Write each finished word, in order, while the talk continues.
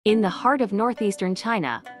In the heart of northeastern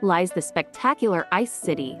China lies the spectacular ice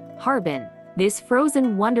city, Harbin. This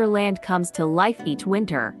frozen wonderland comes to life each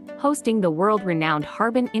winter, hosting the world-renowned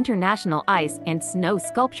Harbin International Ice and Snow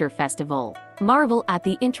Sculpture Festival. Marvel at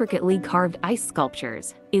the intricately carved ice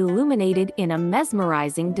sculptures, illuminated in a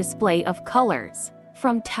mesmerizing display of colors.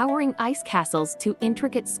 From towering ice castles to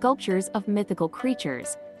intricate sculptures of mythical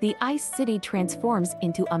creatures, the ice city transforms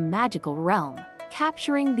into a magical realm,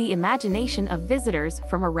 capturing the imagination of visitors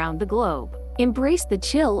from around the globe. Embrace the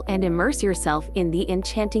chill and immerse yourself in the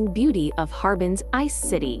enchanting beauty of Harbin's ice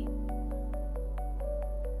city.